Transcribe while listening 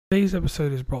Today's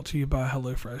episode is brought to you by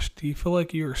HelloFresh. Do you feel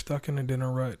like you are stuck in a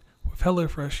dinner rut? With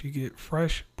HelloFresh, you get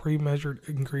fresh, pre-measured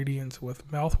ingredients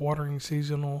with mouth-watering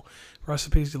seasonal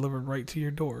recipes delivered right to your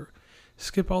door.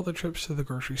 Skip all the trips to the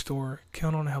grocery store.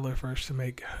 Count on HelloFresh to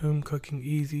make home cooking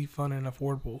easy, fun, and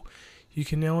affordable. You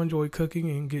can now enjoy cooking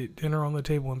and get dinner on the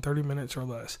table in 30 minutes or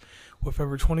less. With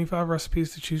over 25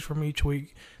 recipes to choose from each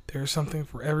week, there is something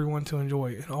for everyone to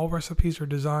enjoy, and all recipes are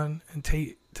designed and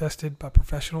tested by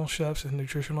professional chefs and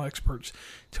nutritional experts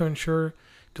to ensure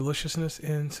deliciousness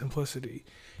and simplicity.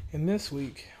 And this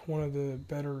week, one of the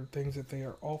better things that they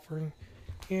are offering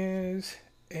is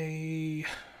a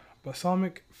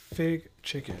balsamic fig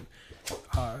chicken.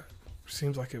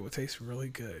 Seems like it would taste really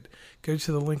good. Go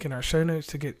to the link in our show notes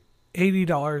to get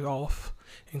 $80 off,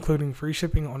 including free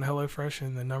shipping on HelloFresh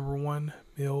and the #1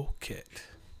 meal kit.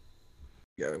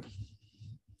 Go.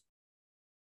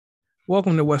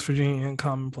 Welcome to West Virginia and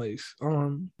Commonplace.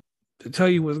 To tell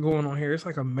you what's going on here, it's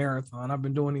like a marathon. I've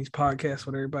been doing these podcasts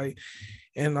with everybody,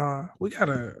 and we got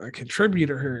a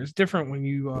contributor here. It's different when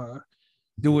you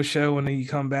do a show and then you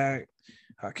come back.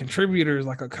 A contributor is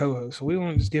like a co-host, so we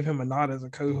don't just give him a nod as a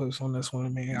co-host on this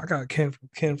one, man. I got Ken from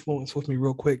Kenfluence with me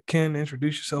real quick. Ken,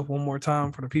 introduce yourself one more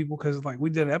time for the people, because like we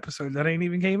did an episode that ain't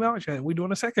even came out yet. We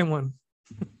doing a second one.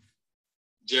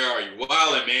 Gerald, you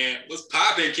wildin', man. What's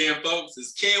poppin', Ken, folks?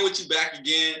 It's Ken with you back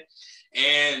again.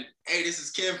 And hey, this is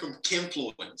Ken from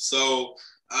Kenfluence. So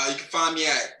you can find me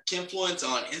at Kenfluence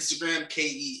on Instagram,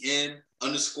 KEN_FLU.ENCE.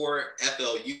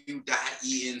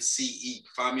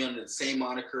 Find me under the same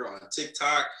moniker on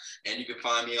TikTok, and you can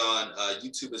find me on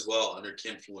YouTube as well under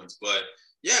Kenfluence. But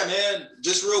yeah, man,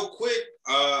 just real quick,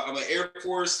 I'm an Air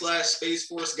Force / Space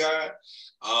Force guy,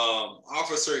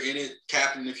 officer in it,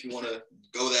 captain if you want to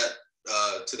go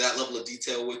to that level of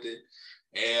detail with it.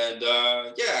 And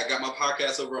I got my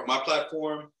podcast over on my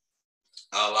platform.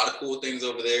 A lot of cool things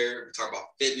over there. We talk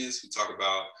about fitness. We talk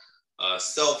about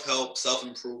self-help,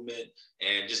 self-improvement,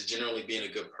 and just generally being a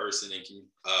good person and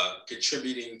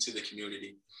contributing to the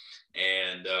community.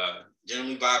 And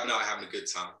generally vibing out, having a good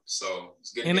time. So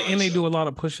it's good. And they do a lot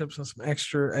of push-ups and some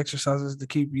extra exercises to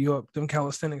keep you up. Them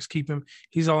calisthenics keep him.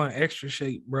 He's all in extra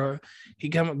shape, bro. He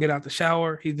come up, get out the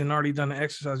shower. He's already done the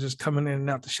exercise, just coming in and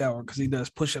out the shower, because he does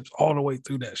push-ups all the way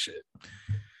through that shit.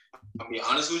 I'll be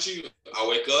honest with you. I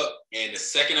wake up, and the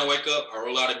second I wake up, I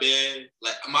roll out of bed.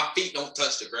 Like, my feet don't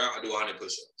touch the ground. I do 100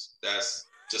 push-ups. That's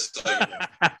just so you know.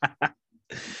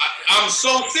 I'm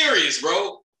so serious,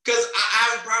 bro. Because I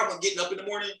have a problem getting up in the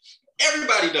morning.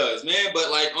 Everybody does, man. But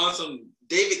like on some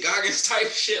David Goggins type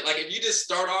shit, like if you just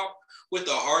start off with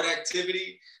a hard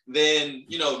activity, then,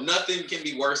 you know, nothing can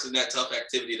be worse than that tough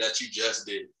activity that you just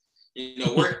did. You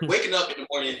know, waking up in the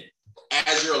morning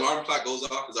as your alarm clock goes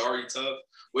off is already tough.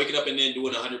 Waking up and then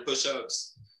doing 100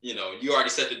 push-ups, you know, you already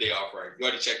set the day off right. You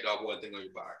already checked off one thing on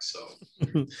your box.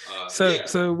 So,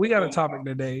 so we got a topic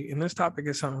today, and this topic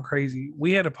is something crazy.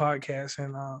 We had a podcast,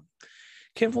 and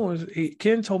Ken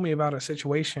told me about a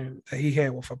situation that he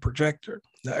had with a projector.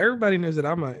 Now, everybody knows that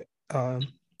I'm a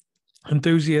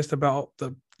enthusiast about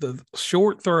the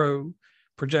short throw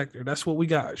projector. That's what we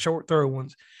got, short throw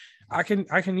ones. I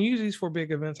can use these for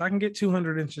big events. I can get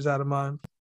 200 inches out of mine.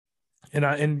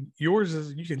 And yours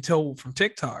is, you can tell from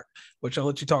TikTok, which I'll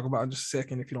let you talk about in just a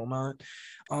second if you don't mind.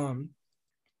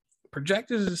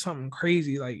 Projectors is something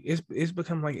crazy. Like it's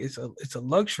become like it's a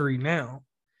luxury now.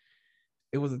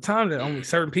 It was a time that only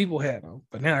certain people had them,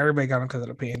 but now everybody got them because of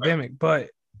the pandemic.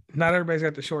 But not everybody's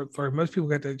got the short throw. Most people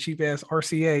got the cheap ass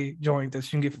RCA joint that you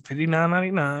can get for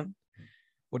 $59.99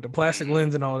 with the plastic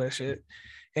lens and all that shit.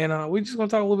 And we're just gonna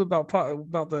talk a little bit about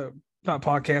the not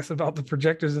podcast about the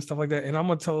projectors and stuff like that. And I'm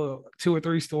gonna tell 2 or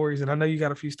 3 stories, and I know you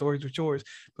got a few stories with yours,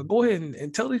 but go ahead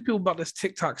and tell these people about this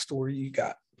TikTok story you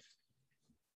got.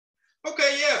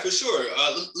 Okay, yeah, for sure.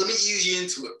 Let me ease you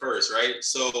into it first, right?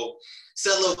 So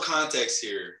set a little context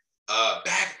here.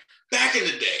 Back in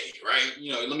the day, right?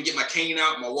 You know, let me get my cane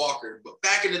out, my walker. But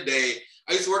back in the day,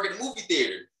 I used to work at a movie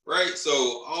theater, right?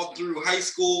 So all through high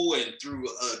school and through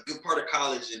a good part of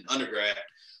college and undergrad,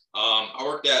 I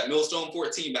worked at Millstone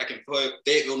 14 back in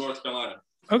Fayetteville, North Carolina.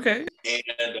 Okay.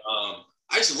 And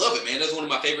I used to love it, man. That's one of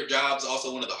my favorite jobs.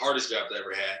 Also one of the hardest jobs I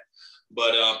ever had.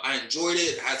 But I enjoyed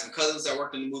it. I had some cousins that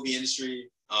worked in the movie industry.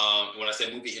 When I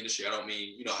say movie industry, I don't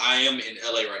mean, you know, I am in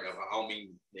LA right now, but I don't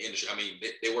mean the industry. I mean,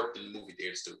 they worked in the movie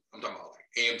theaters too. I'm talking about like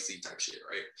AMC type shit,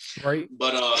 right? Right.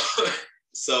 But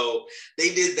so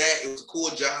they did that. It was a cool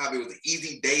job. It was an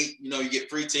easy date. You know, you get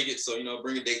free tickets. So, you know,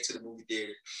 bring a date to the movie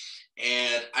theater.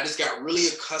 And I just got really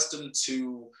accustomed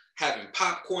to having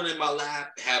popcorn in my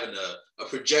lap, having a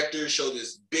projector show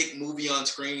this big movie on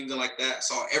screens and like that.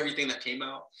 Saw everything that came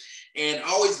out. And I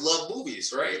always loved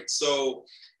movies, right? So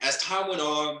as time went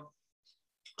on,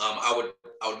 I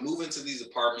would move into these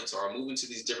apartments or I would move into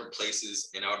these different places,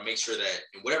 and I would make sure that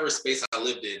in whatever space I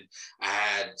lived in, I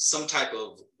had some type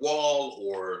of wall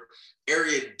or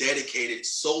area dedicated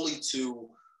solely to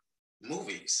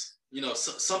movies.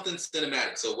 Something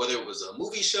cinematic. So whether it was a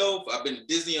movie show, I've been to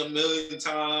Disney a million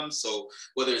times. So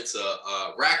whether it's a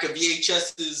rack of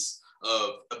VHSs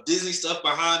of Disney stuff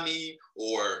behind me,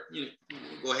 or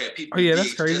go ahead, people. Oh yeah,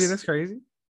 that's crazy. That's crazy.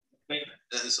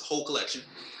 It's a whole collection,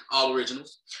 all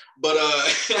originals, but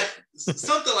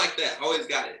something like that. I always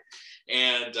got it.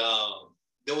 And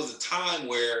there was a time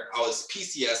where I was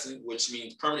PCSing, which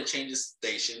means permanent changes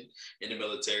station in the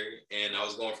military, and I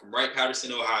was going from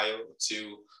Wright-Patterson, Ohio,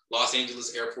 to Los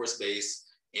Angeles Air Force Base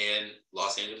in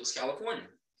Los Angeles, California.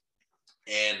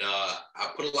 And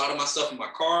I put a lot of my stuff in my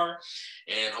car.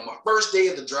 And on my first day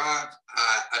of the drive,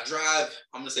 I drive,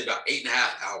 I'm going to say about 8.5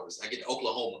 hours. I get to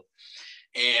Oklahoma,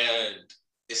 and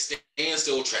it's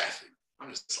standstill traffic. I'm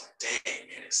just like, dang,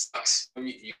 man, it sucks.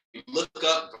 You look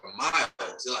up for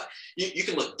miles. Like, you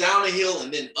can look down a hill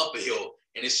and then up a hill,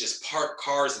 and it's just parked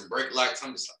cars and brake lights.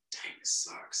 I'm just like, dang, it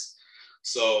sucks.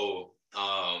 So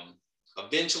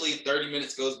eventually 30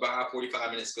 minutes goes by,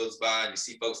 45 minutes goes by, and you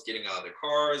see folks getting out of their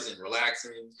cars and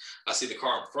relaxing. I see the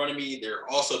car in front of me. They're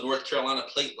also North Carolina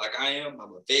plate like I am.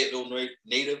 I'm a Fayetteville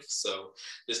native. So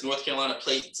this North Carolina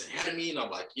plate is ahead of me, and I'm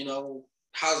like,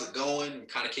 how's it going? And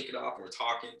kind of kick it off, and we're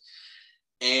talking.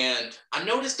 And I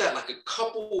noticed that like a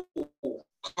couple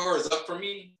cars up from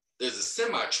me, there's a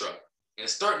semi truck, and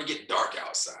it's starting to get dark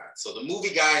outside. So the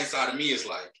movie guy inside of me is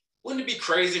like, wouldn't it be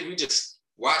crazy if we just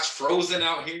watch Frozen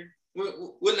out here?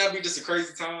 Wouldn't that be just a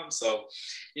crazy time? So,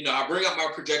 I bring up my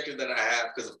projector that I have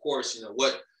because, of course,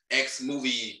 what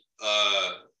ex-movie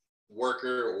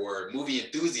worker or movie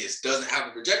enthusiast doesn't have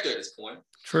a projector at this point.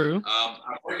 True.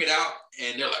 I bring it out,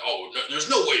 and they're like, "Oh, there's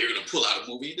no way you're gonna pull out a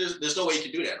movie. There's no way you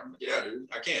can do that." I'm like, "Yeah, dude,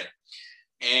 I can."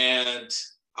 And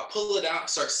I pull it out,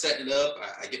 start setting it up.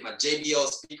 I get my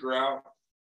JBL speaker out,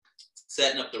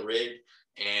 setting up the rig,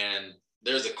 and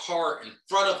there's a car in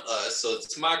front of us. So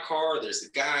it's my car. There's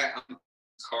a guy on the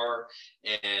car,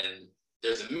 and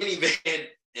there's a minivan,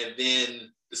 and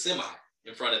then the semi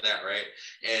in front of that, right?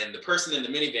 And the person in the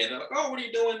minivan, they're like, "Oh, what are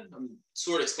you doing?" I'm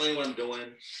sort of explaining what I'm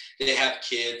doing. They have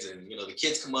kids, and the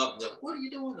kids come up and they're like, "What are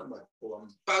you doing?" I'm like, "Well,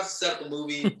 I'm about to set up a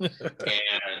movie." And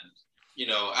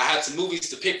I had some movies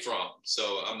to pick from.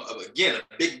 So I'm again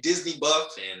a big Disney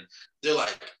buff, and they're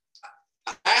like,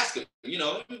 I ask them,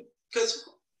 because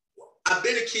I've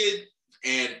been a kid,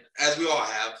 and as we all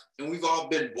have, and we've all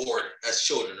been bored as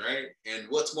children, right? And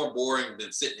what's more boring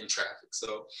than sitting in traffic?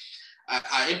 So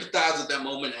I empathize with that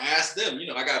moment and asked them,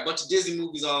 I got a bunch of Disney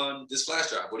movies on this flash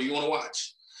drive. What do you want to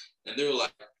watch? And they were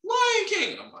like, Lion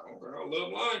King. And I'm like, "Oh, girl, I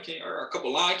love Lion King. I got a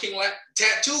couple Lion King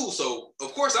tattoos. So,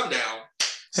 of course, I'm down."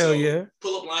 Hell yeah.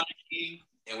 Pull up Lion King,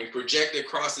 and we project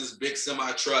across this big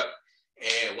semi truck.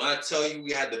 And when I tell you,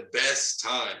 we had the best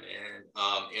time,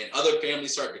 and other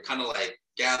families started to kind of like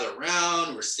gather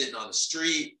around. We're sitting on the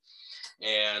street,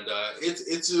 and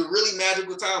it's a really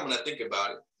magical time when I think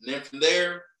about it. And then from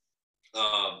there,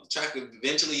 traffic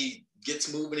eventually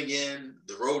gets moving again.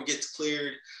 The road gets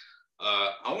cleared.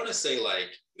 I want to say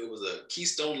like it was a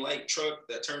Keystone Light truck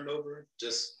that turned over,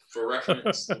 just for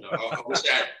reference. I wish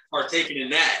I had partaken in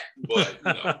that, but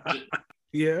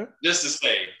yeah, just to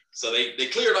say. So they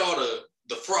cleared all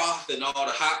the froth and all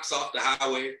the hops off the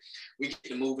highway. We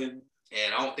get moving,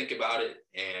 and I don't think about it.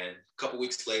 And a couple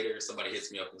weeks later, somebody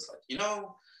hits me up and is like,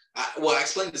 I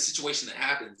explained the situation that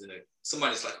happens, and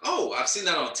somebody's like, "Oh, I've seen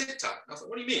that on TikTok." And I was like,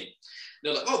 "What do you mean?" And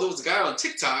they're like, "Oh, there was a guy on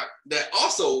TikTok that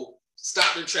also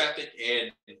stopped in traffic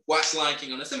and watched Lion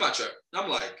King on a semi truck." And I'm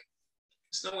like,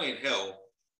 "There's no way in hell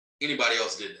anybody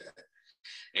else did that."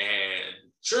 And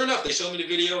sure enough, they showed me the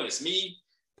video, and it's me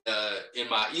in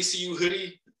my ECU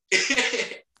hoodie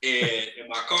and in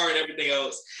my car and everything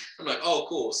else. I'm like, "Oh,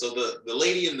 cool." So the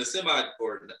lady in the semi,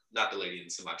 or not the lady in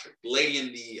the semi truck, the lady in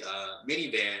the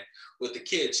minivan with the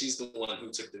kid, she's the one who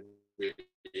took the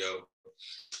video.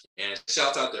 And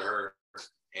shouts out to her.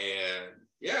 And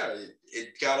yeah,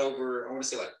 it got over, I want to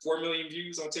say like 4 million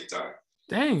views on TikTok.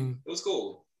 Dang. It was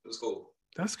cool.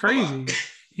 That's crazy.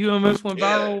 You almost went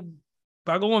viral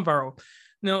by going viral.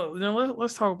 Now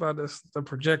let's talk about the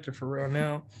projector for real.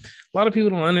 Now, a lot of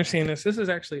people don't understand this. This is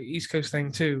actually an East Coast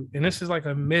thing too. And this is like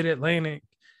a mid-Atlantic.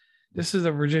 This is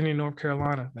a Virginia, North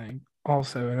Carolina thing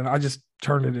also. And I just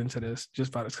turned it into this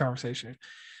just by this conversation.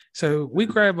 So we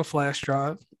grab a flash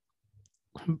drive.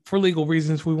 For legal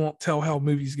reasons, we won't tell how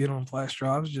movies get on flash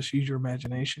drives. Just use your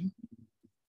imagination.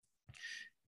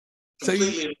 So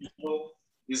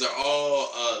These are all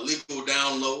legal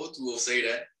downloads. We'll say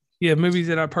that. Yeah, movies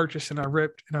that I purchased and I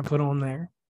ripped and I put on there.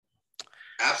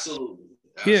 Absolutely.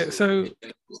 Yeah, so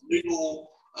in legal,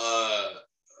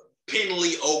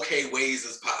 penally okay ways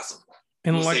as possible.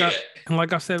 And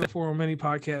like I said before on many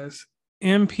podcasts,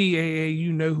 MPAA,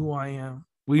 you know who I am.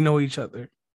 We know each other.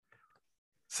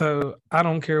 So I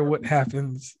don't care what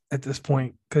happens at this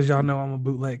point because y'all know I'm a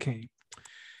bootleg king.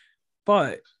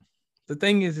 But the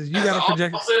thing is you got to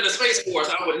project. In the Space Force,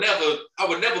 I would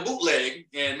never bootleg,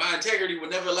 and my integrity would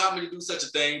never allow me to do such a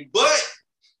thing. But,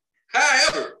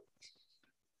 however,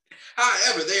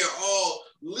 they are all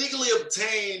legally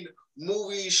obtained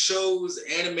movies, shows,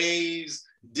 animes,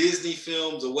 Disney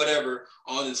films, or whatever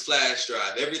on this flash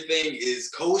drive. Everything is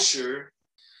kosher.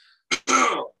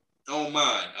 Don't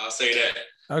mind. I'll say that.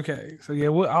 Okay, so yeah,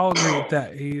 I'll agree with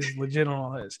that. He's legit on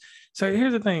all this. So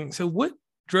here's the thing. So what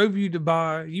drove you to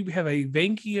buy? You have a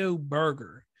Vankio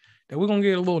burger. That we're gonna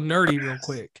get a little nerdy real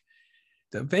quick.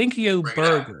 The Vankio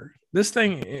burger. This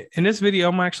thing in this video,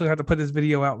 I'm actually have to put this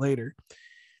video out later.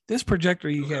 This projector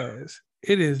he has,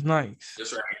 it is nice.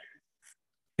 That's right.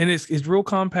 And it's real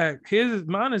compact.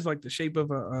 Mine is like the shape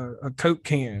of a Coke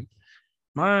can.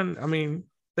 Mine, I mean,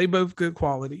 they both good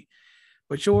quality.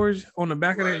 But yours, on the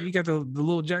back of that, you got the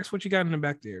little jacks. What you got in the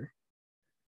back there?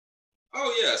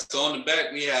 Oh, yeah. So on the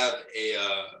back, we have a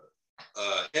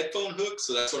headphone hook.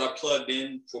 So that's what I plugged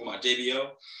in for my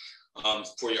JBL.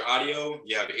 For your audio,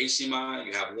 you have your HDMI,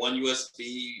 you have one USB,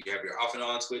 you have your off and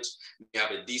on switch, you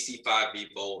have a DC 5V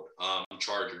volt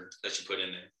charger that you put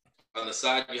in there. On the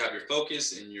side, you have your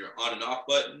focus and your on and off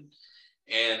button.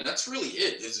 And that's really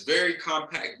it. It's very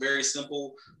compact, very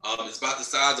simple. It's about the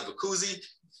size of a koozie.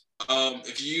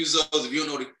 If you use those, if you don't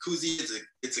know what a koozie is,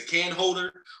 it's a can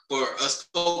holder. For us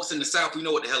folks in the South, we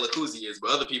know what the hell a koozie is.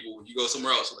 But other people, you go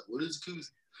somewhere else, like, what is a koozie?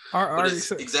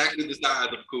 It's exactly the size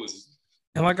of a koozie.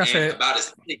 And like I said, about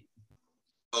as thick.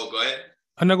 Oh, go ahead.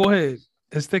 No, go ahead.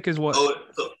 As thick as what? Oh,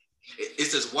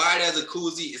 it's as wide as a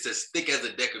koozie. It's as thick as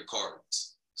a deck of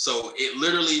cards. So it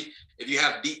literally, if you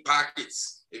have deep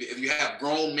pockets, if you have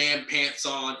grown man pants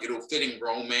on, it'll fit in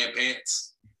grown man pants.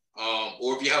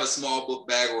 Or if you have a small book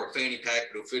bag or a fanny pack,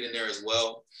 it'll fit in there as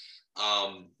well.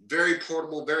 Very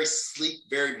portable, very sleek,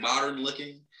 very modern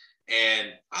looking. And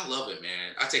I love it,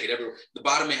 man. I take it everywhere. The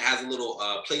bottom, it has a little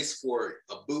place for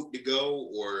a boot to go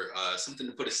or something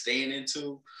to put a stand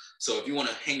into. So if you want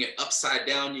to hang it upside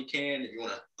down, you can. If you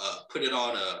want to put it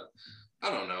on I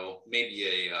don't know, maybe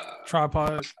a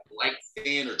tripod, light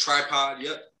stand or tripod.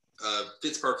 Yep.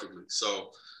 Fits perfectly. So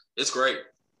it's great.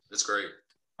 It's great.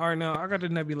 All right, now I got the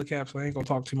Nebula capsule. I ain't gonna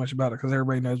talk too much about it because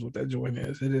everybody knows what that joint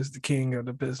is. It is the king of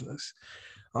the business.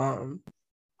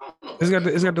 It's got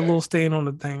the little stain on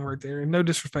the thing right there. And no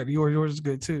disrespect to yours. Yours is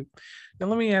good too. Now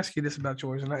let me ask you this about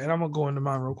yours, and I'm gonna go into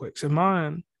mine real quick. So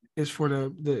mine is for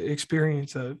the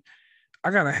experience of I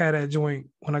gotta have that joint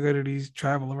when I go to these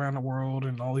travel around the world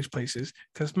and all these places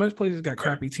because most places got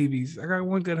crappy TVs. I got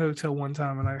one good hotel one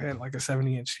time and I had like a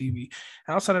 70-inch TV.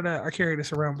 Outside of that, I carry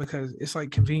this around because it's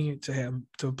like convenient to have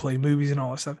to play movies and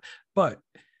all that stuff. But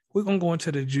we're gonna go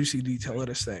into the juicy detail of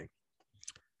this thing.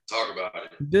 Talk about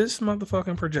it. This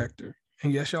motherfucking projector,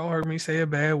 and yes, y'all heard me say a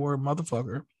bad word,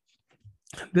 motherfucker.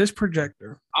 This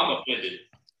projector. I'm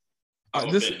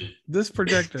offended. This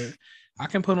projector, I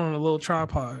can put on a little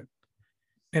tripod.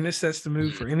 And it sets the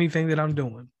mood for anything that I'm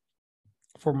doing,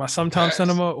 for my sometimes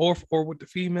cinema or with the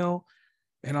female,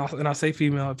 and I'll say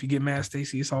female. If you get mad,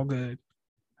 Stacy, it's all good.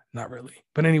 Not really,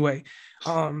 but anyway,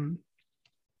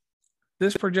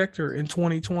 this projector in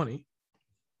 2020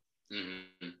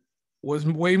 was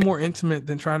way more intimate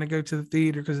than trying to go to the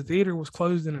theater because the theater was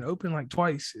closed and it opened like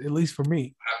twice, at least for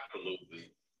me.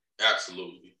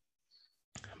 Absolutely.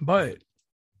 But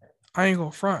I ain't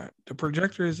gonna front. The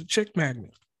projector is a chick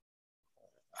magnet.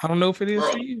 I don't know if it is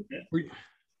for you.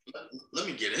 Let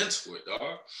me get into it,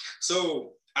 dog.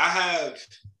 So I have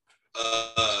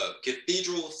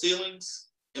cathedral ceilings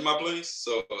in my place.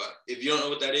 So if you don't know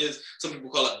what that is, some people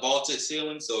call it vaulted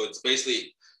ceilings. So it's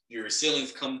basically your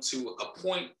ceilings come to a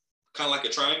point, kind of like a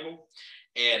triangle,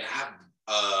 and have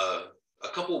a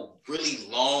couple really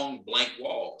long blank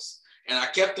walls. And I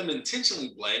kept them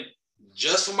intentionally blank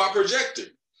just for my projector.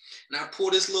 And I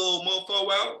pull this little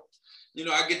mofo out. You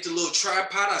know, I get the little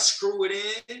tripod, I screw it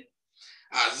in,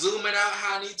 I zoom it out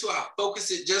how I need to, I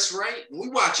focus it just right. We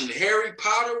watching Harry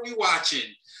Potter, we watching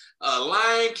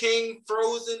Lion King,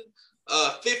 Frozen,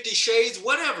 50 Shades,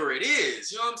 whatever it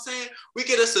is. You know what I'm saying? We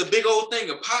get us a big old thing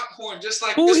of popcorn just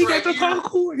like this right here. He got the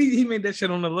popcorn. He made that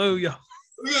shit on the low, y'all.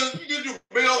 You get your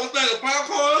big old thing of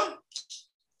popcorn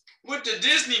with the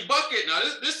Disney bucket. Now,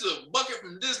 this is a bucket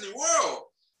from Disney World.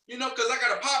 You know, because I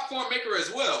got a popcorn maker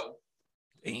as well.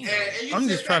 Damn. And I'm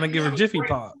just trying to give her Jiffy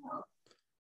Pop.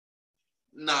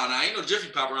 Nah, ain't no Jiffy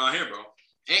Pop around here, bro.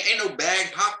 Ain't no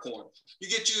bag popcorn. You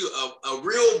get you a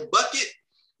real bucket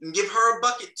and give her a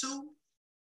bucket too,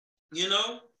 you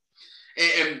know?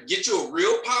 And get you a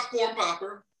real popcorn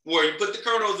popper where you put the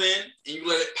kernels in and you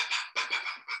let it pop, pop, pop,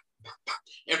 pop, pop, pop,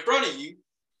 in front of you.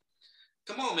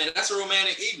 Come on, man. That's a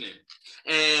romantic evening.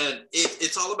 And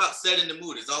it's all about setting the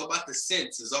mood. It's all about the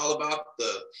sense. It's all about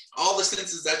all the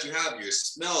senses that you have, your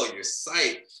smell, your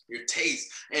sight, your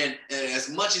taste. And as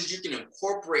much as you can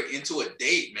incorporate into a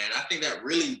date, man, I think that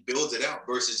really builds it out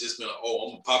versus just being like, oh, I'm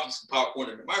going to pop you some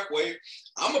popcorn in the microwave.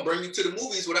 I'm going to bring you to the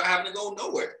movies without having to go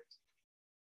nowhere.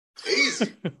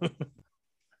 Easy.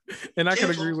 And I can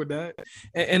agree with that.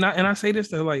 And I say this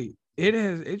to like,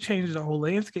 it changed the whole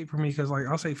landscape for me because like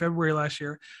I'll say February last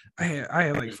year, I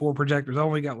had like 4 projectors. I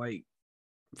only got like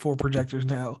 4 projectors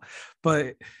now,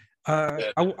 but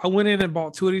I went in and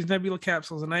bought 2 of these Nebula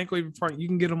capsules, and I ain't going to front. You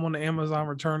can get them on the Amazon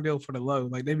return deal for the low.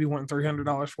 Like they be wanting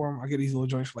 $300 for them. I get these little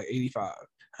joints for like $85.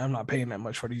 I'm not paying that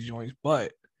much for these joints,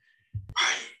 but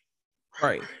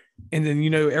right. And then, you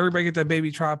know, everybody get that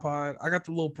baby tripod. I got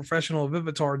the little professional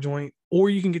Vivitar joint, or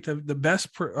you can get the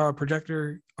best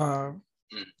projector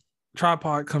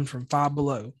tripod comes from Five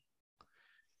Below.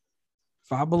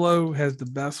 Five Below has the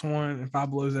best one, and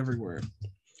Five Below's everywhere.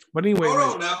 But anyway. Hold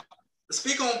on now.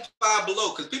 Speak on Five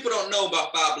Below, because people don't know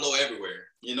about Five Below everywhere,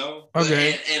 you know?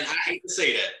 Okay. And I hate to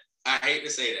say that.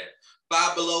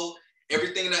 Five Below,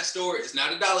 everything in that store is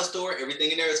not a dollar store. Everything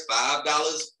in there is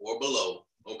 $5 or below.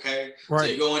 Okay, right.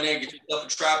 So you go in there, get yourself a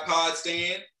tripod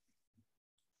stand,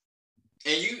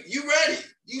 and you ready,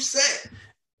 you set.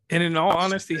 And in all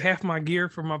honesty, half my gear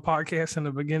for my podcast in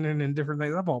the beginning and different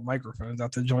things, I bought microphones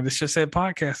out the joint. It just said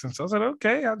podcasting, so I said,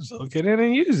 okay, I'll just hook it in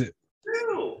and use it.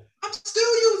 I'm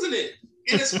still using it,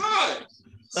 and it's fine.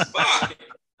 It's fine.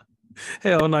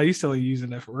 Hell no, you still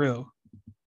using that for real?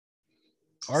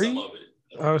 Are you? Some of it.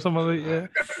 Oh, some of it, yeah.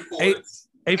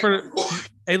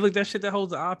 Hey, look, that shit that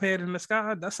holds the iPad in the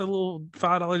sky, that's a little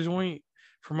 $5 joint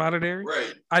from out of there.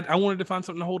 Right. I wanted to find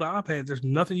something to hold the iPad. There's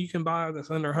nothing you can buy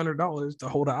that's under $100 to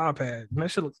hold an iPad. And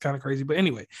that shit looks kind of crazy. But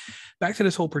anyway, back to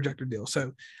this whole projector deal.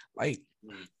 So, like,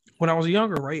 when I was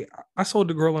younger, right, I sold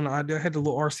the girl an idea. I had the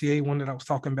little RCA one that I was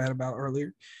talking bad about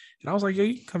earlier. And I was like, yo,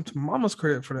 you can come to mama's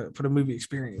crib for the movie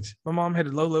experience. My mom had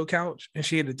a low couch, and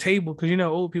she had a table, because, you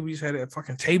know, old people just had a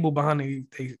fucking table behind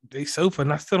they sofa,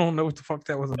 and I still don't know what the fuck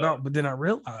that was about. But then I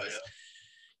realized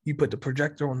you put the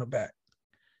projector on the back.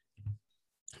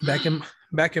 Back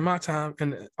in my time,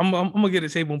 and I'm gonna get a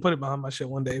table and put it behind my shit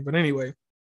one day. But anyway,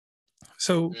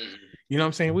 so you know what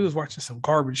I'm saying? We was watching some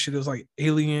garbage shit. It was like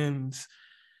Aliens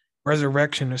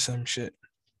Resurrection or some shit.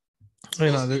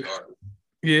 You know,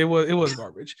 yeah, it was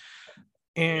garbage.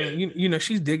 And you know,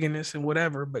 she's digging this and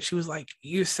whatever, but she was like,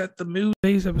 you set the mood.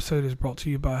 Today's episode is brought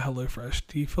to you by HelloFresh.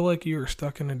 Do you feel like you are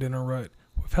stuck in a dinner rut?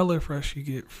 With HelloFresh, you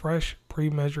get fresh,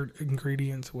 pre-measured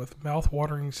ingredients with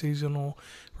mouth-watering seasonal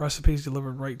recipes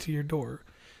delivered right to your door.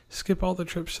 Skip all the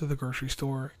trips to the grocery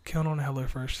store. Count on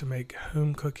HelloFresh to make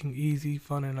home cooking easy,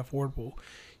 fun, and affordable.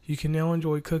 You can now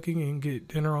enjoy cooking and get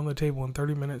dinner on the table in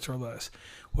 30 minutes or less.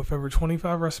 With over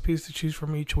 25 recipes to choose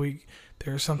from each week,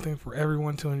 there is something for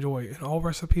everyone to enjoy, and all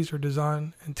recipes are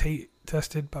designed and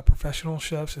tested by professional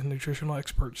chefs and nutritional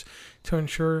experts to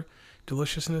ensure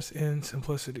deliciousness and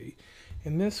simplicity.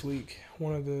 And this week,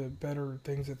 one of the better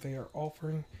things that they are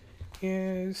offering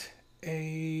is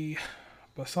a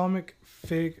balsamic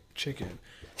fig chicken.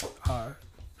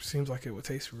 Seems like it would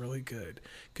taste really good.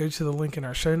 Go to the link in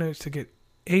our show notes to get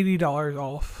 $80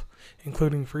 off,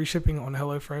 including free shipping on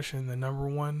HelloFresh and the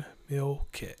 #1 meal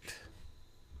kit.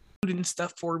 And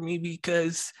stuff for me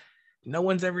because no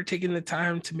one's ever taken the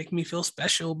time to make me feel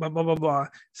special, blah, blah, blah, blah.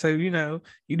 So, you know,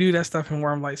 you do that stuff and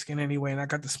where I'm light skinned anyway, and I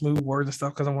got the smooth words and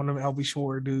stuff because I'm one of them Albie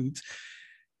Shore dudes.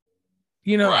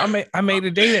 You know, right. I made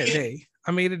a day that day.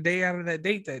 I made a day out of that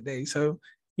date that day. So,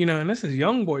 you know, and this is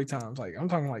young boy times. Like, I'm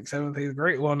talking like 7th, 8th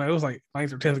grade. Well, no, it was like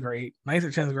 9th or 10th grade. 9th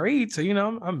or 10th grade. So, you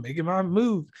know, I'm making my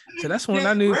move. So that's when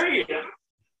I knew. Okay.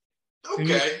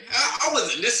 I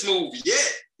wasn't this smooth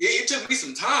yet. It took me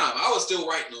some time. I was still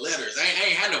writing letters. I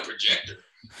ain't had no projector.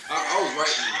 I was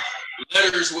writing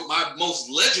letters with my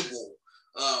most legible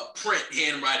print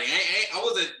handwriting. I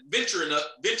wasn't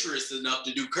venturous enough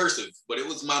to do cursive, but it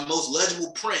was my most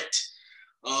legible print.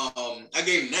 I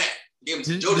gave him that. Gave him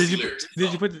some Jodeci lyrics.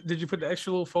 Did you put the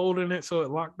extra little fold in it so it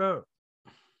locked up?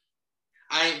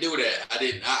 I ain't do that. I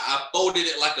didn't. I folded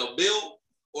it like a bill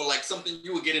or like something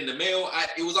you would get in the mail.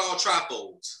 It was all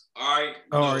trifolds. All right.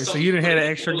 All right. So you didn't have an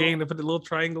extra game to put the little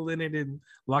triangle in it and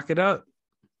lock it up?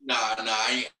 Nah,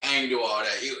 I ain't do all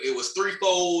that. It was three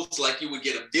folds, like you would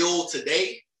get a bill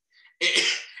today.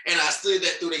 And I slid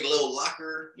that through their little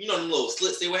locker, you know, them little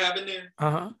slits they would have in there.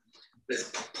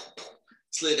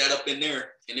 Slid that up in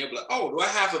there, and they'll be like, "Oh, do I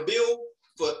have a bill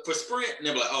for Sprint?" And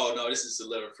they'll be like, "Oh no, this is a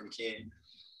letter from Ken."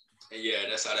 And yeah,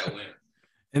 that's how that went.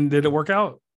 And did it work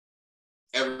out?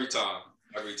 Every time.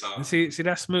 And see,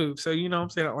 that's smooth. So you know what I'm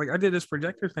saying? Like I did this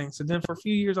projector thing. So then for a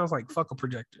few years, I was like, fuck a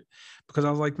projector. Because I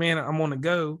was like, man, I'm on the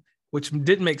go, which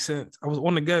didn't make sense. I was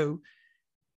on the go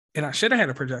and I should have had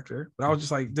a projector, but I was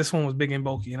just like, this one was big and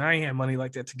bulky, and I ain't had money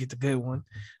like that to get the good one.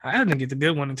 I didn't get the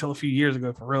good one until a few years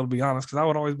ago, for real, to be honest, because I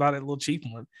would always buy that little cheap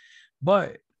one.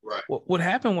 But what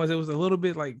happened was it was a little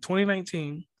bit like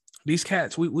 2019. These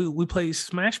cats, we played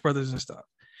Smash Brothers and stuff.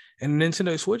 And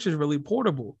Nintendo Switch is really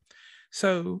portable.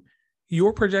 So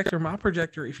your projector, my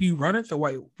projector, if you run it the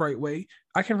right way,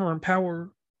 I can run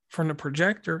power from the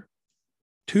projector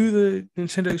to the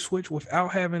Nintendo Switch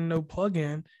without having no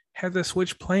plug-in, have the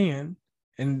Switch playing,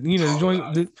 and you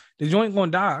know the joint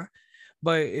gonna die.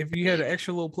 But if you had an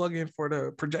extra little plug-in for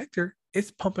the projector,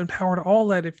 it's pumping power to all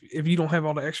that if you don't have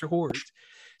all the extra cords.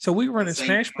 So we running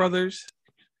Smash Brothers.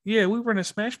 Yeah, we running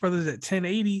Smash Brothers at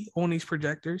 1080 on these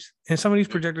projectors, and some of these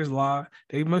projectors lie.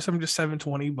 Most of them just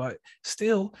 720, but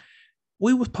still,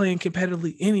 we was playing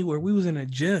competitively anywhere. We was in a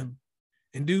gym,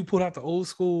 and dude pulled out the old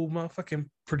school motherfucking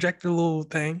projector little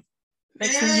thing.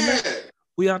 Next thing you know,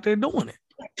 we out there doing it.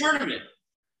 Tournament.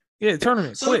 Yeah,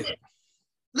 tournament. So quick.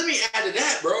 Let me add to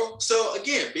that, bro. So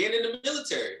again, being in the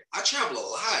military, I travel a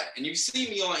lot, and you see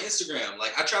me on Instagram.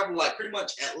 Like I travel like pretty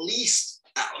much at least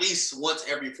once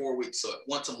every 4 weeks, so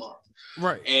once a month.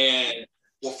 Right. And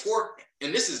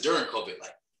and this is during COVID.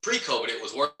 Like pre-COVID, it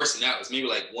was worse than that. It was maybe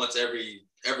like once every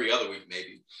other week,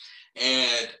 maybe.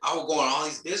 And I would go on all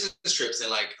these business trips,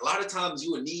 and like a lot of times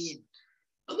you would need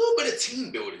a little bit of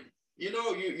team building. You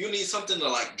know, you need something to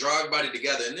like draw everybody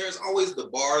together. And there's always the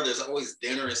bar, there's always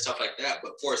dinner and stuff like that.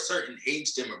 But for a certain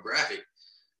age demographic,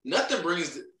 nothing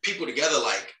brings people together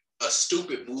like a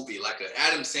stupid movie, like an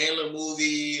Adam Sandler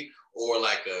movie or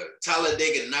like a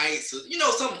Talladega Nights, you know,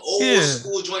 some old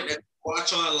school joint that you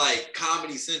watch on like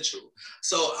Comedy Central.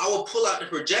 So I would pull out the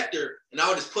projector and I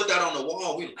would just put that on the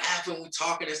wall. We laughing, we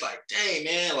talking. It's like, dang,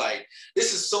 man, like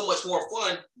this is so much more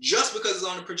fun just because it's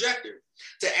on the projector.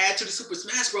 To add to the Super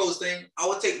Smash Bros. Thing, I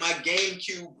would take my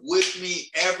GameCube with me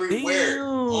everywhere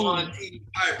on TV,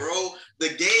 bro. The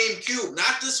GameCube,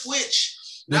 not the Switch.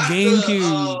 The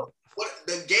GameCube.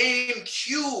 The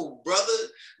GameCube, brother.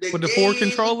 With the 4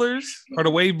 controllers or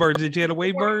the Wavebirds? Did you have the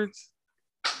Wavebirds?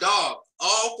 Dog,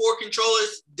 all 4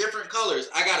 controllers, different colors.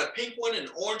 I got a pink one, an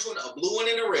orange one, a blue one,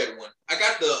 and a red one. I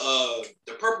got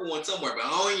the purple one somewhere, but I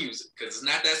don't use it because it's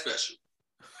not that special.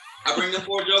 I bring them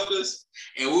 4 jokers,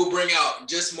 and we'll bring out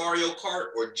just Mario Kart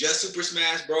or just Super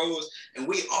Smash Bros. And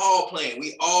we all playing.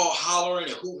 We all hollering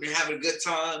and hooting and having a good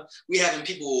time. We having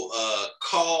people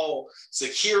call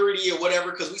security or whatever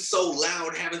because we so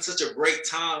loud, having such a great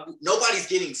time. Nobody's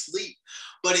getting sleep,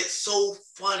 but it's so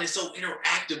fun. It's so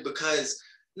interactive because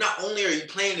not only are you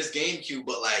playing this GameCube,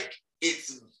 but like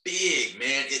it's big,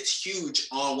 man. It's huge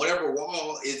on whatever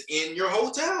wall is in your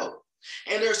hotel.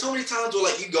 And there's so many times where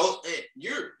like you go,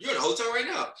 you're in a hotel right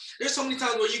now. There's so many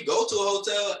times where you go to a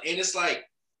hotel and it's like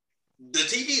the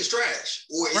TV is trash,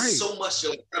 or it's so much to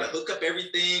like try to hook up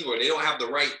everything, or they don't have the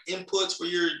right inputs for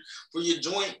your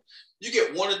joint. You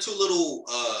get 1 or 2 little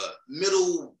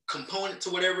middle components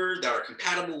or whatever that are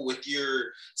compatible with your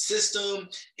system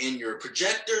and your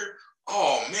projector.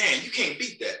 Oh man, you can't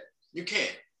beat that. You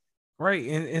can't. Right,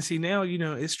 and see now, you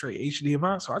know, it's straight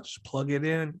HDMI, so I just plug it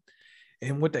in.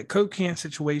 And with that Coke can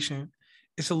situation,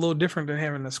 it's a little different than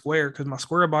having a square, because my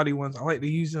square body ones, I like to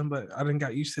use them, but I didn't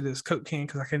got used to this Coke can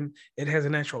because it has a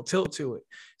natural tilt to it.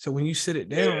 So when you sit it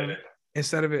down,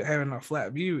 instead of it having a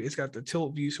flat view, it's got the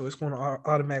tilt view, so it's going to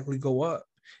automatically go up.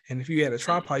 And if you add a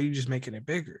tripod, you're just making it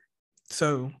bigger.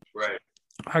 So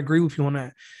I agree with you on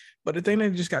that. But the thing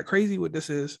that just got crazy with this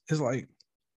is like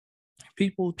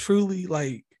people truly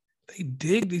like, they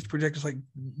dig these projectors. Like,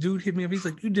 dude hit me up. He's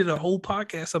like, you did a whole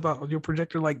podcast about your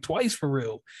projector like twice for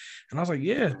real. And I was like,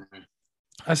 yeah.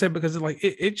 I said, because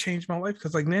it changed my life.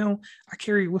 Because like now I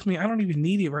carry it with me. I don't even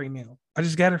need it right now. I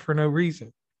just got it for no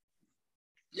reason.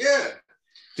 Yeah.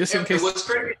 Just in case. And what's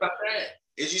crazy about that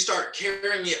is you start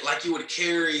carrying it like you would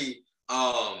carry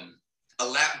a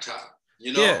laptop,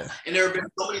 you know? Yeah. And there have been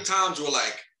so many times where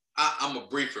like, I'm a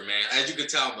briefer, man. As you can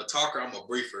tell, I'm a talker. I'm a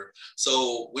briefer.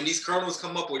 So when these colonels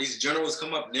come up or these generals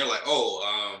come up and they're like,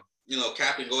 you know,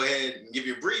 Captain, go ahead and give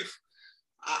your brief.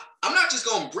 I'm not just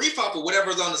going to brief off of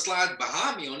whatever's on the slides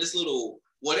behind me on this little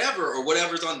whatever or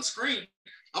whatever's on the screen.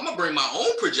 I'm going to bring my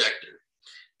own projector.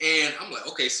 And I'm like,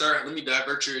 okay, sir, let me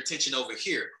divert your attention over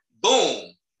here. Boom.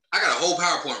 I got a whole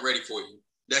PowerPoint ready for you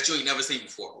that you ain't never seen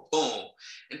before. Boom.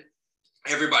 And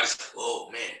everybody's like, oh,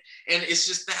 man. And it's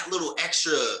just that little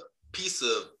extra piece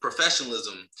of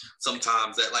professionalism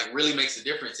sometimes that like really makes a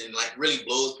difference and like really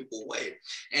blows people away.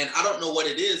 And I don't know what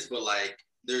it is, but like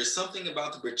there's something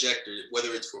about the projector,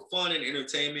 whether it's for fun and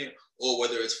entertainment or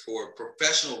whether it's for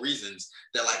professional reasons,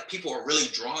 that like people are really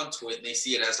drawn to it and they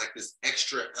see it as like this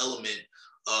extra element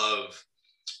of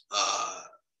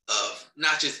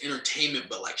not just entertainment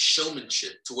but like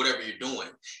showmanship to whatever you're doing.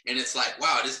 And it's like,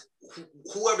 wow, this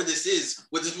whoever this is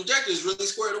with this projector is really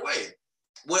squared away.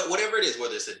 Whatever it is,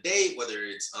 whether it's a date, whether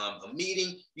it's a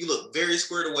meeting, you look very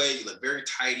squared away, you look very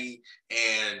tidy,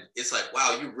 and it's like,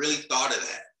 wow, you really thought of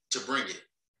that to bring it.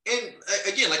 And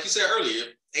again, like you said earlier,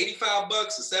 $85 or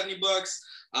 $70.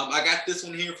 I got this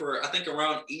one here for I think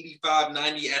around $85,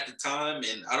 $90 at the time,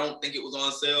 and I don't think it was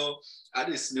on sale. I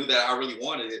just knew that I really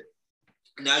wanted it.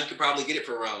 Now you could probably get it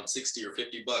for around $60 or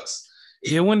 $50.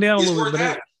 It went down a little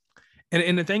bit,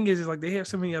 and the thing is like they have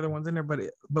so many other ones in there, but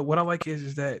what I like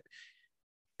is that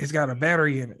it's got a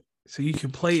battery in it, so you can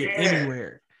play it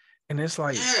anywhere. And it's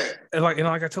like, and like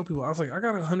I tell people, I was like, I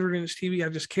got a 100-inch TV I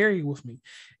just carry with me.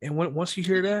 And once you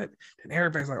hear that, then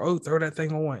everybody's like, oh, throw that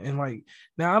thing on. And like,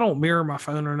 now I don't mirror my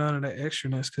phone or none of that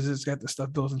extraness because it's got the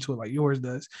stuff built into it like yours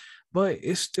does. But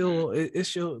it's still,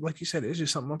 like you said, it's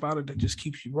just something about it that just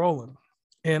keeps you rolling.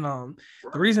 And the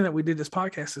reason that we did this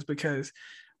podcast is because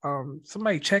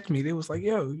somebody checked me. They was like,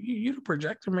 yo, you the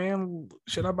projector, man.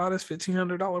 Should I buy this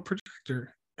 $1,500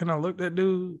 projector? And I looked at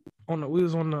dude we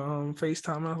was on the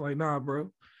FaceTime. And I was like, nah,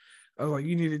 bro. I was like,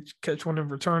 you need to catch one of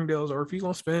them return deals, or if you're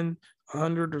gonna spend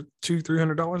 $100 or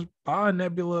 $200-$300, buy a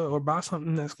Nebula or buy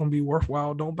something that's gonna be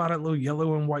worthwhile. Don't buy that little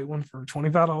yellow and white one for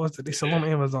 $25 that they sell on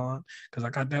Amazon, because I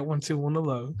got that one too on the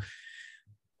low.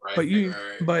 Right,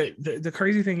 but the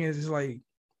crazy thing is like,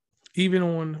 even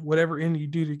on whatever end you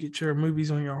do to get your movies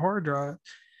on your hard drive,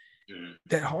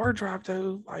 that hard drive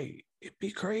though, like it'd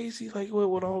be crazy, like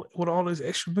with all those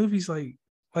extra movies, like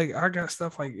I got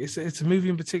stuff like it's a movie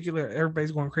in particular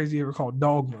everybody's going crazy over called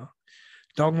Dogma.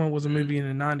 Dogma was a movie in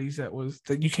the 90s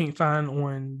that you can't find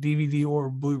on DVD or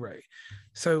Blu-ray.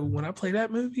 So when I play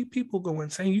that movie, people go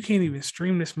insane. You can't even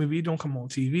stream this movie. It don't come on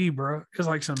TV, bro. It's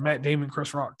like some Matt Damon,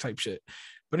 Chris Rock type shit.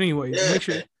 But anyway, make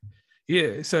sure,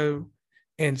 so.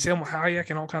 And Selma Hayek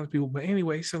and all kinds of people. But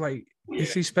anyway, so like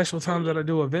it's these special times that I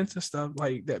do events and stuff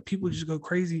like that, people just go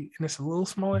crazy. And it's a little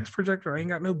small ass projector. I ain't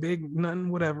got no big, nothing,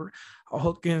 whatever. I'll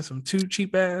hook in some 2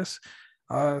 cheap ass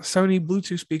Sony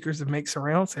Bluetooth speakers that make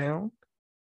surround sound.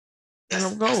 And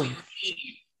I'm going.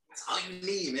 That's all you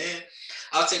need, man.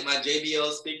 I'll take my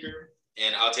JBL speaker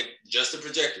and I'll take just the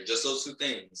projector, just those 2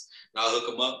 things. And I'll hook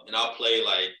them up and I'll play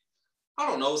like, I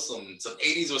don't know, some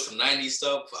 80s or some 90s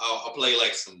stuff. I'll play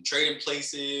like some Trading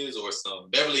Places or some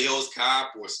Beverly Hills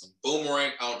Cop or some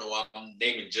Boomerang. I don't know why I'm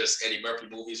naming just Eddie Murphy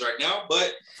movies right now,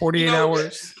 but 48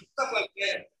 Hours. Stuff like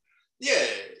that. Yeah,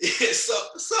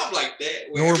 something like that.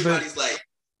 Where everybody's like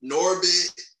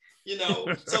Norbit,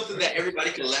 something that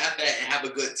everybody can laugh at and have a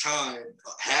good time.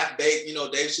 Half-Baked,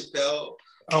 Dave Chappelle.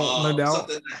 Oh, no doubt.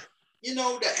 Something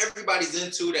that, that everybody's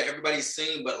into, that everybody's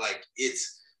seen, but like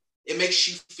it makes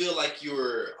you feel like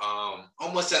you're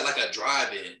almost at like a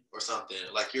drive-in or something.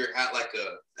 Like you're at like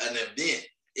an event.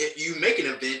 If you make an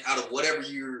event out of whatever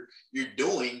you're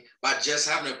doing by just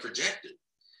having a projector.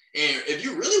 And if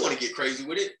you really want to get crazy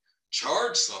with it,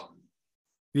 charge something.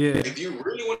 Yeah. If you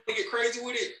really want to get crazy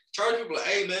with it, charge people like,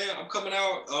 hey man, I'm coming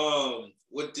out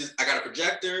with this. I got a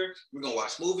projector. We're gonna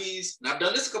watch movies. And I've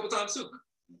done this a couple times too.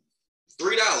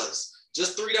 $3.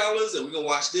 Just $3, and we're gonna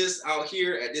watch this out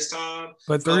here at this time.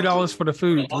 But $3 for the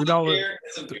food.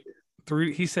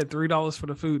 $3. He said $3 for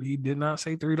the food. He did not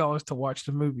say $3 to watch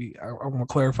the movie. I want to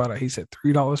clarify that. He said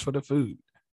 $3 for the food.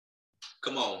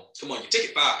 Come on. Your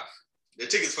ticket $5. The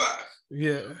ticket's $5.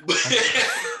 Yeah.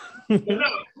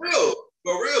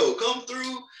 For real. Come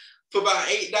through for about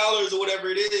 $8 or whatever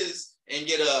it is, and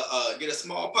get a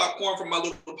small popcorn from my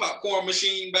little popcorn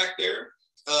machine back there.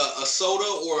 A soda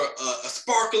or a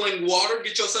sparkling water.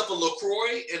 Get yourself a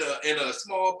LaCroix and a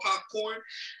small popcorn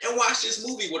and watch this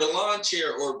movie with a lawn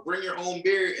chair, or bring your own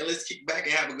beer and let's kick back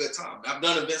and have a good time. I've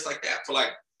done events like that for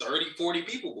like 30, 40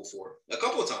 people before, a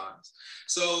couple of times.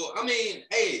 So, I mean,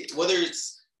 hey, whether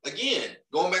it's, again,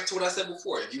 going back to what I said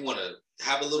before, if you want to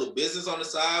have a little business on the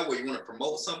side where you want to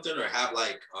promote something or have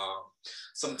like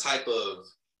some type of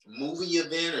movie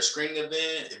event or screening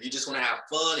event, if you just want to have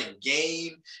fun and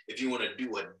game, if you want to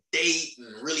do a date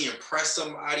and really impress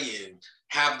somebody and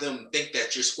have them think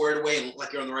that you're squared away and look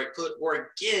like you're on the right foot, or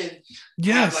again,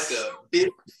 Yes. have like a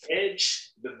business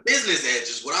edge. The business edge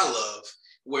is what I love,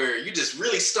 where you just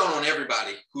really stun on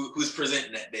everybody who's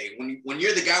presenting that day. When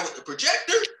you're the guy with the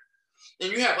projector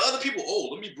and you have other people, oh,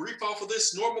 let me brief off of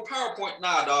this normal PowerPoint.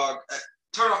 Nah, dog,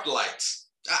 turn off the lights.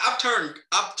 I've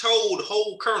told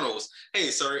whole colonels, hey,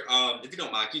 sir, if you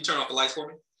don't mind, can you turn off the lights for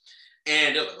me?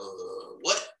 And they're like,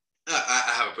 what?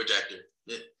 I have a projector.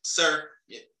 Yeah, sir,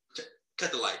 yeah,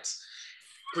 cut the lights.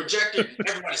 Projector,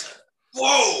 everybody's like,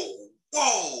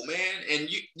 whoa, man. And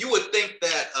you would think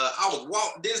that I was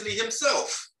Walt Disney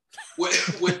himself with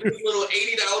this little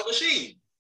 $80 machine.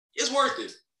 It's worth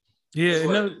it. Yeah,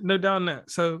 no doubt on that.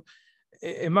 So,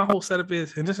 and my whole setup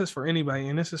is, and this is for anybody,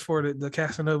 and this is for the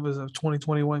Casanovas of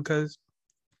 2021, because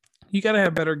you got to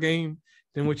have better game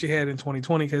than what you had in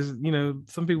 2020, because, you know,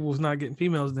 some people was not getting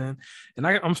females then. And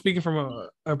I'm speaking from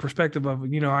a perspective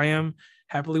of, you know, I am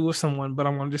happily with someone, but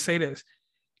I'm going to just say this.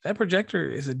 That projector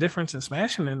is a difference in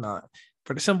smashing and not,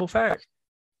 for the simple fact.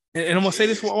 And I'm going to say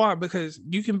this for a while, because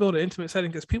you can build an intimate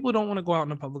setting, because people don't want to go out in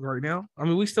the public right now. I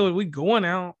mean, we going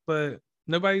out, but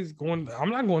nobody's going. I'm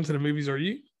not going to the movies. Are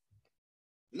you?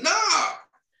 Nah,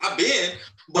 I've been.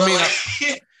 But I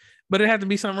mean, but it had to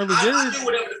be something really good. I do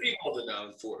whatever the people are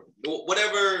down for.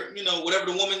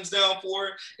 Whatever the woman's down for.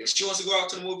 If she wants to go out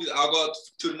to the movies, I'll go out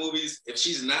to the movies. If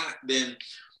she's not, then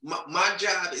my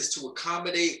job is to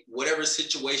accommodate whatever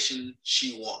situation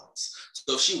she wants.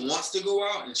 So if she wants to go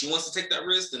out and she wants to take that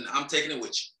risk, then I'm taking it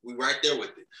with you. We right there with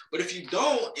it. But if you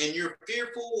don't and you're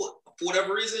fearful for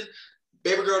whatever reason,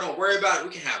 baby girl, don't worry about it.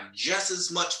 We can have just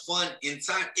as much fun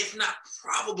inside, if not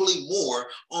probably more,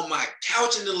 on my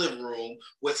couch in the living room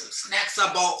with some snacks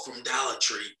I bought from Dollar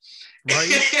Tree.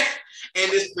 Right.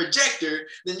 And this projector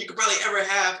than you could probably ever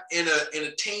have in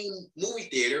a tame movie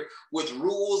theater with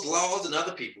rules, laws, and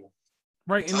other people.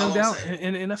 Right, and no doubt,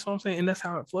 and that's what I'm saying, and that's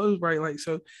how it flows, right? Like,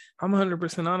 so I'm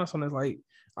 100% honest on this. Like,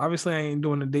 obviously, I ain't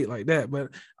doing a date like that,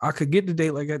 but I could get the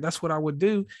date like that. That's what I would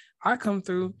do. I come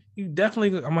through. You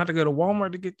definitely. I'm about to go to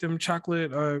Walmart to get them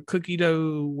chocolate cookie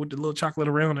dough with the little chocolate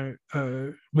around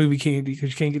it, movie candy,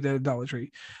 because you can't get that at Dollar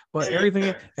Tree. But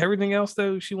everything else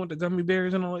though, she want the gummy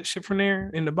bears and all that shit from there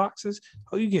in the boxes.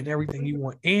 Oh, you getting everything you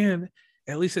want, and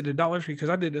at least at the Dollar Tree, because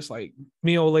I did this, like,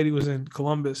 me old lady was in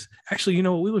Columbus. Actually, you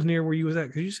know, we was near where you was at,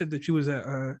 because you said that you was at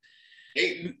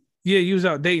Dayton. Yeah, you was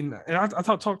out Dayton, and I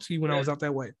talked to you when I was out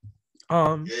that way.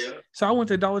 So I went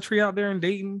to Dollar Tree out there in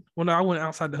Dayton. Well, no, I went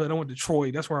outside the hood. I went to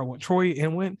Troy. That's where I went. Troy,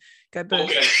 and got the.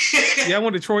 Okay. Yeah, I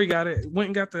went to Troy. Got it. Went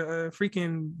and got the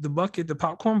the bucket, the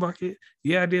popcorn bucket.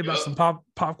 Yeah, I did buy some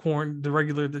popcorn, the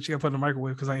regular that you got to put in the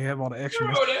microwave, because I ain't have all the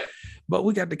extras. But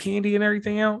we got the candy and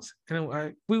everything else,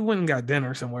 and we went and got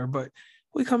dinner somewhere. But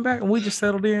we come back and we just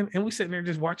settled in, and we sitting there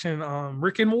just watching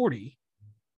Rick and Morty.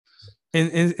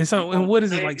 And what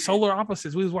is it, like, Solar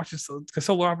Opposites? We was watching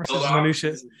Solar Opposites is my new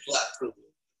shit.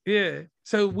 Yeah.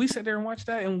 So we sat there and watched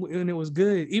that, and it was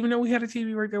good. Even though we had a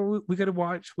TV right there, we could have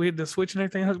watched. We had the switch and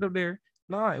everything hooked up there.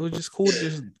 Nah, it was just cool to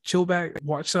just chill back,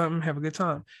 watch something, have a good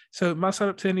time. So my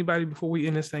setup to anybody before we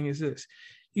end this thing is this.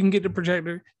 You can get the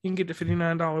projector. You can get the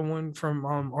 $59 one from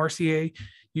RCA.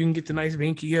 You can get the nice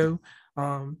Venkio.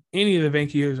 Any of the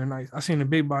Venkios are nice. I seen the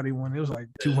big body one. It was like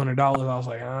 $200. I was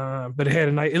like, but it had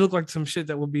it looked like some shit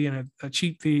that would be in a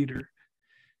cheap theater.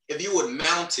 If you would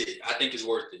mount it, I think it's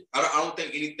worth it. I don't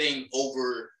think anything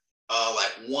over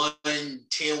like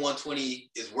 110,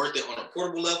 120 is worth it on a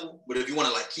portable level. But if you want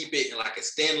to, like, keep it in like a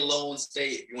standalone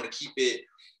state, if you want to keep it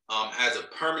as a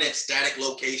permanent static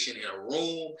location in a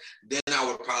room, then I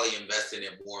would probably invest in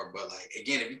it more. But, like,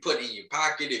 again, if you put it in your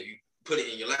pocket, if you put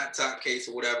it in your laptop case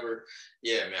or whatever,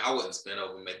 yeah, man, I wouldn't spend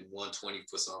over maybe 120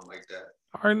 for something like that.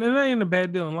 All right, and that ain't a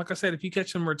bad deal. And like I said, if you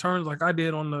catch some returns like I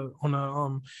did on the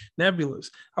Nebulas,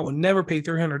 I would never pay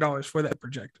 $300 for that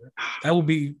projector. That would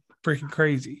be freaking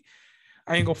crazy.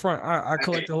 I ain't gonna front. I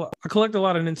collect a lot. I collect a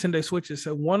lot of Nintendo Switches.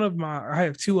 So I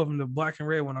have two of them, the black and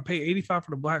red one. I pay $85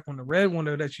 for the black one. The red one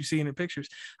though that you see in the pictures,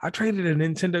 I traded a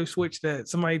Nintendo Switch that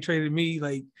somebody traded me.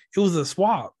 Like, it was a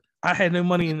swap. I had no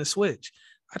money in the Switch.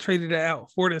 I traded it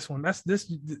out for this one. This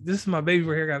is my baby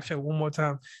right here. I got to show it one more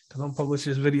time because I'm publish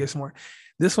this video somewhere.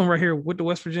 This one right here with the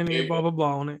West Virginia blah blah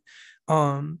blah on it.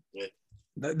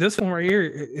 This one right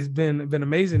here has been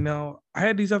amazing. Now I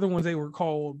had these other ones. They were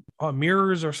called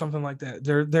mirrors or something like that.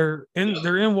 They're in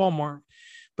Walmart.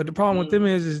 But the problem with them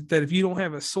is that if you don't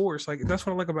have a source, like, that's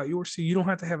what I like about yours. So you don't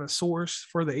have to have a source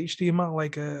for the HDMI.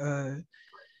 Like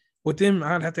with them,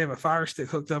 I'd have to have a Fire Stick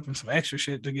hooked up and some extra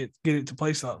shit to get it to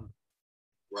play something.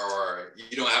 Right.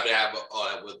 You don't have to have all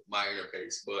that with my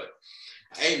interface, but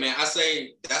hey, man, I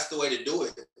say that's the way to do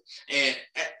it. And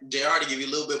JR, to give you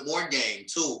a little bit more game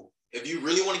too. If you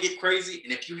really want to get crazy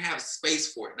and if you have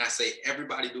space for it, and I say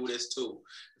everybody do this too.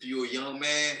 If you're a young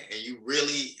man and you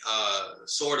really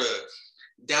sort of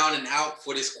down and out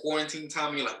for this quarantine time,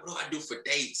 and you're like, what do I do for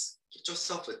dates? Get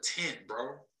yourself a tent,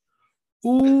 bro.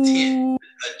 Ooh. A tent,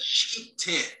 a cheap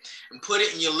tent, and put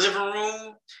it in your living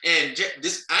room. And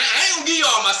this, I ain't gonna give you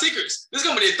all my secrets. This is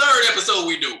gonna be the third episode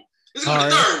we do. This is gonna be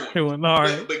the third one. All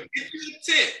right. But get you a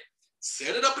tent.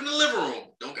 Set it up in the living room.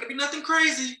 Don't gotta be nothing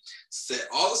crazy. Set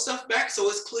all the stuff back so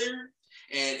it's clear.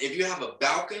 And if you have a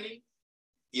balcony,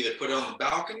 either put it on the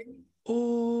balcony.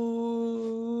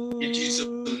 Ooh. Get you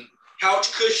some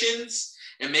couch cushions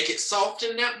and make it soft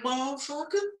in that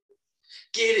motherfucker.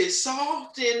 Get it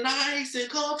soft and nice and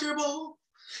comfortable.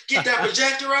 Get that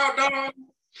projector out, dog.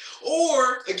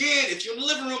 Or again, if you're in the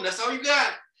living room, that's all you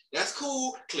got. That's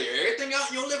cool. Clear everything out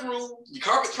in your living room. Your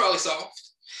carpet's probably soft.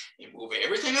 And move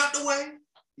everything out the way.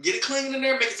 Get it clean in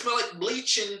there. Make it smell like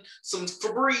bleach and some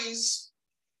Febreze.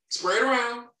 Spray it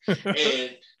around.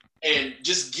 and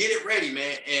just get it ready,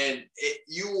 man. And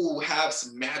you will have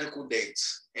some magical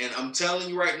dates. And I'm telling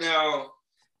you right now,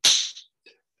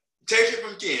 take it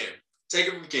from Ken. Take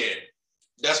it from Ken.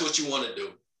 That's what you want to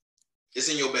do. It's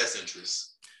in your best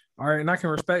interest. All right, and I can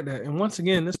respect that. And once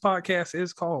again, this podcast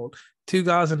is called Two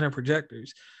Guys and Their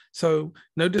Projectors. So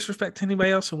no disrespect to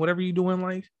anybody else and whatever you do in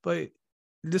life, but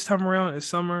this time around it's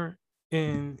summer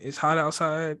and it's hot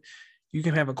outside. You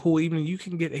can have a cool evening. You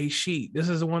can get a sheet. This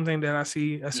is the one thing that I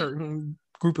see a certain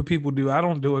group of people do. I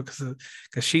don't do it because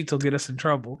sheets will get us in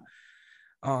trouble,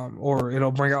 or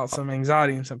it'll bring out some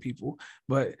anxiety in some people.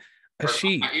 But a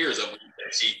sheet. My ears open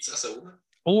sheets. I said, what?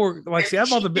 Or like, see, I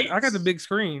got the big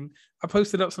screen. I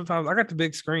post it up sometimes. I got the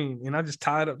big screen and I just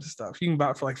tie it up to stuff. You can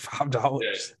buy it for like $5.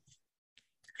 Yes.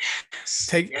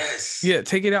 Take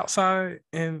it outside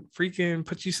and freaking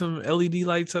put you some LED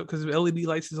lights up, because LED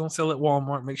lights is on sale at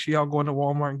Walmart. Make sure y'all go into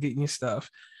Walmart and getting your stuff.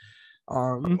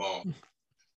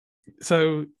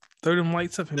 So throw them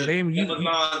lights up and bam,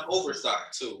 Amazon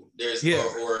overstock too. There's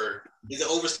or is it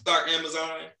overstock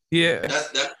Amazon? Yeah,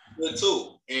 that's good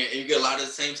too. And you get a lot of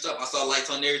the same stuff. I saw lights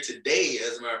on there today,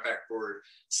 as a matter of fact, for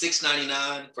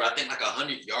 $6.99 for I think like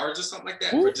 100 yards or something like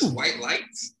that. Ooh. For just white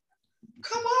lights.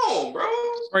 Come on, bro.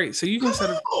 Right. So you can set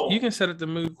it to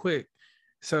move quick.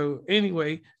 So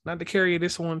anyway, not to carry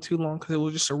this one too long because it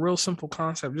was just a real simple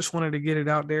concept. Just wanted to get it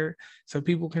out there so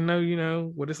people can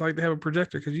know, what it's like to have a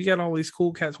projector, because you got all these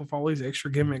cool cats with all these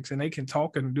extra gimmicks and they can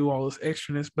talk and do all this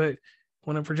extraness. But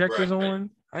when a projector's on,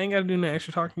 I ain't got to do no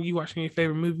extra talking. You watching your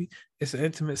favorite movie. It's an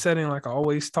intimate setting. Like I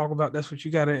always talk about, that's what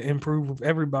you got to improve with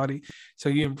everybody. So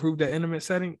you improve that intimate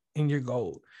setting and you're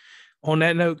gold. On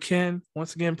that note, Ken,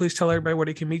 once again, please tell everybody where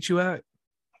they can meet you at.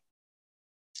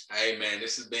 Hey, man,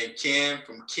 this has been Ken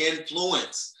from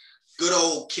Kenfluence. Good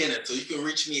old Kenneth. So you can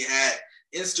reach me at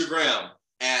Instagram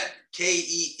at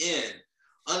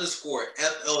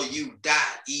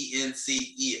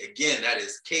KEN_FLU.ENCE. Again, that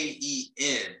is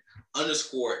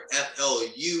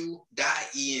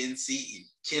KEN_FLU.ENCE.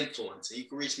 Kenfluence. And you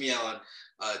can reach me on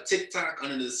TikTok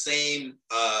under the same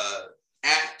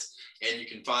at. And you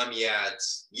can find me at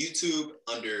YouTube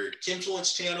under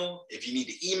Kenfluence channel. If you need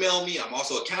to email me, I'm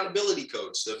also accountability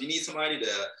coach. So if you need somebody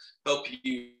to help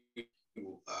you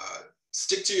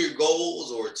stick to your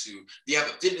goals, or if you have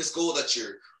a fitness goal that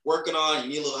you're working on, you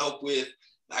need a little help with,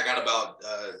 I got about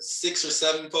 6 or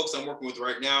 7 folks I'm working with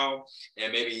right now,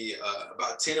 and maybe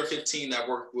about 10 or 15 that I've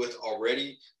worked with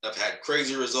already. I've had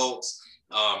crazy results.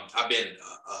 I've been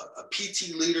a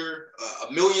PT leader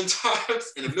 1 million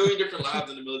times in 1 million different lives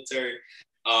in the military.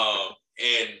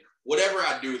 And whatever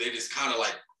I do, they just kind of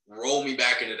like roll me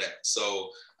back into that.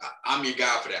 So I'm your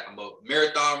guy for that. I'm a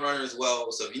marathon runner as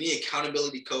well. So if you need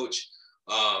accountability coach,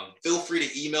 feel free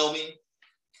to email me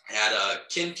at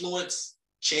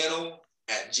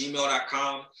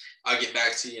kenfluencechannel@gmail.com. I'll get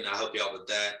back to you and I'll help you out with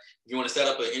that. If you want to set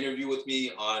up an interview with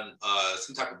me on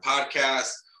some type of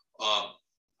podcast,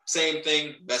 same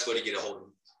thing, best way to get a hold of me,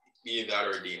 either that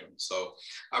or a DM. So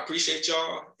I appreciate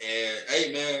y'all. And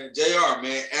hey, man, JR,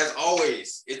 man, as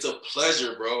always, it's a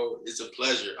pleasure, bro. It's a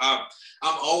pleasure. I'm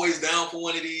always down for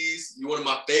one of these. You're one of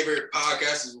my favorite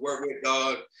podcasters to work with,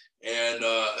 dog. And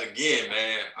again,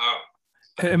 man,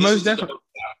 most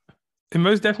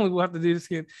definitely we'll have to do this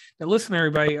again. Now, listen,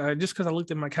 everybody, just because I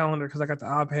looked at my calendar, because I got the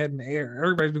iPad in the air,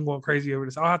 everybody's been going crazy over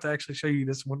this. I'll have to actually show you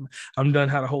this when I'm done,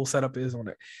 how the whole setup is on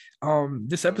it.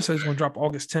 This episode is going to drop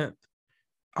August 10th.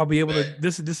 I'll be able to.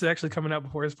 This is actually coming out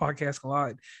before this podcast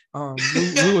collide.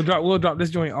 We'll drop this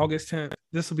joint August 10th.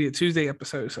 This will be a Tuesday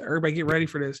episode, so everybody get ready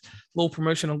for this. Little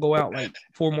promotion will go out like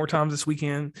 4 more times this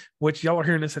weekend, which y'all are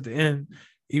hearing this at the end.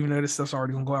 even though this stuff's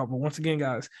already gonna go out. But once again,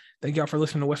 guys, thank y'all for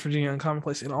listening to West Virginia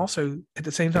Uncommonplace, and also at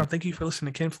the same time, thank you for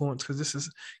listening to Kinfluence, because this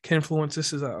is Kinfluence.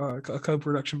 This is a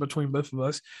co-production between both of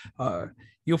us.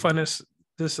 You'll find this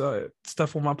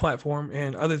stuff on my platform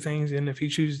and other things, and if he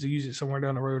chooses to use it somewhere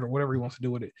down the road or whatever he wants to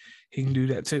do with it, he can do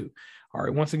that too. All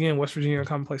right, once again, West Virginia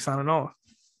Uncommonplace signing off.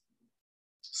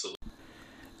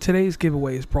 Today's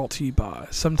giveaway is brought to you by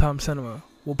Sometime Cinema.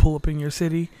 We'll pull up in your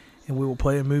city and we will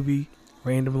play a movie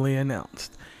randomly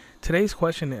announced. Today's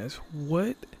question is,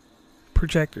 what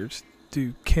projectors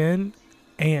do Ken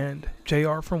and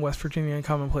JR from West Virginia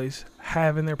Uncommonplace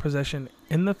have in their possession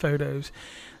in the photos?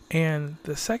 And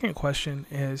the second question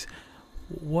is,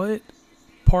 what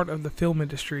part of the film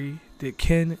industry did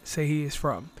Ken say he is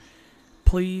from?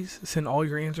 Please send all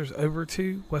your answers over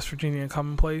to West Virginia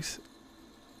Uncommonplace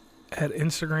at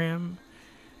Instagram,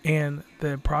 and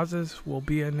the prizes will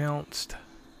be announced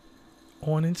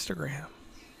on Instagram.